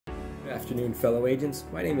Afternoon, fellow agents.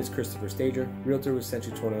 My name is Christopher Stager, Realtor with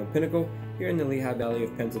Century 21 Pinnacle, here in the Lehigh Valley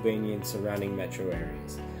of Pennsylvania and surrounding metro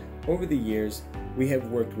areas. Over the years, we have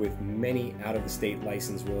worked with many out-of-the-state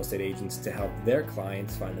licensed real estate agents to help their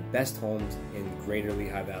clients find the best homes in the greater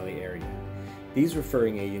Lehigh Valley area. These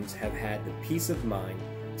referring agents have had the peace of mind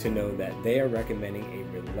to know that they are recommending a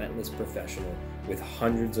relentless professional with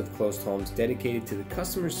hundreds of closed homes dedicated to the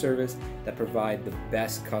customer service that provide the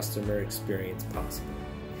best customer experience possible.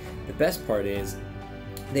 The best part is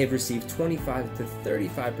they've received 25 to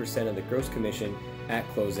 35% of the gross commission at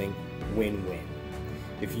closing, win-win.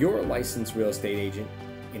 If you're a licensed real estate agent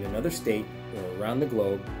in another state or around the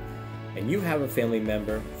globe, and you have a family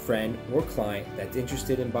member, friend, or client that's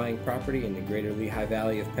interested in buying property in the greater Lehigh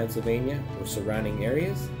Valley of Pennsylvania or surrounding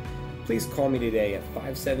areas, please call me today at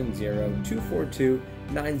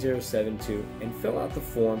 570-242-9072 and fill out the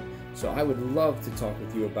form. So I would love to talk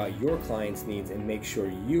with you about your client's needs and make sure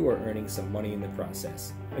you are earning some money in the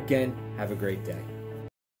process. Again, have a great day.